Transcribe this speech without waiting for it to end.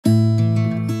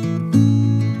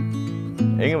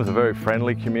a very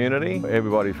friendly community.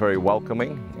 Everybody's very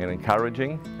welcoming and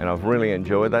encouraging, and I've really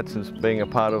enjoyed that since being a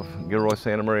part of Gilroy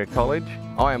Santa Maria College.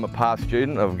 I am a past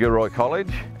student of Gilroy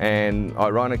College, and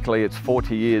ironically it's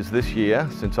 40 years this year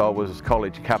since I was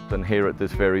college captain here at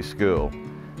this very school.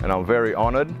 And I'm very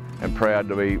honoured and proud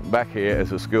to be back here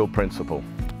as a school principal.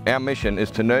 Our mission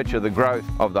is to nurture the growth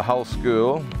of the whole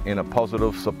school in a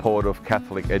positive, supportive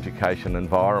Catholic education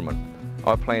environment.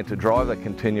 I plan to drive the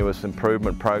continuous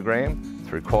improvement program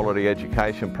through quality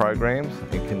education programs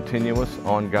and continuous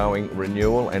ongoing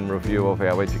renewal and review of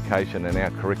our education and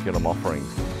our curriculum offerings.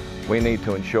 We need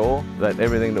to ensure that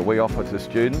everything that we offer to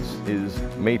students is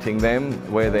meeting them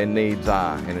where their needs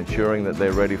are and ensuring that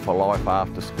they're ready for life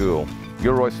after school.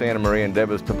 Gilroy Santa Maria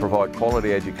endeavours to provide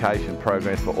quality education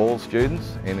programs for all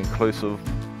students and inclusive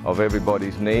of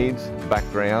everybody's needs,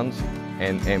 backgrounds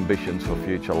and ambitions for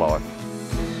future life.